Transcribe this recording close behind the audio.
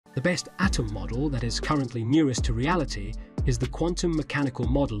The best atom model that is currently nearest to reality is the quantum mechanical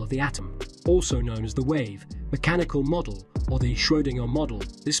model of the atom, also known as the wave mechanical model or the Schrödinger model.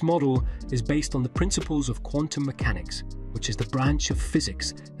 This model is based on the principles of quantum mechanics, which is the branch of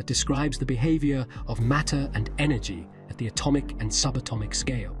physics that describes the behavior of matter and energy at the atomic and subatomic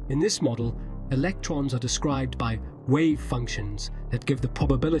scale. In this model, electrons are described by wave functions that give the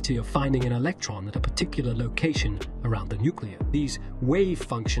probability of finding an electron at a particular location around the nucleus. These wave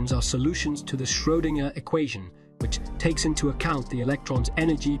functions are solutions to the Schrödinger equation, which takes into account the electron's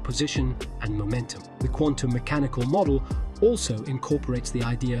energy, position, and momentum. The quantum mechanical model also incorporates the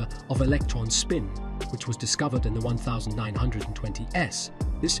idea of electron spin, which was discovered in the 1920s.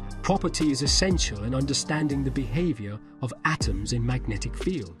 This property is essential in understanding the behavior of atoms in magnetic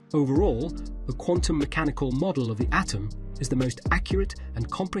field. Overall, the quantum mechanical model of the atom is the most accurate and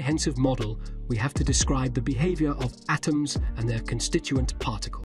comprehensive model we have to describe the behavior of atoms and their constituent particles.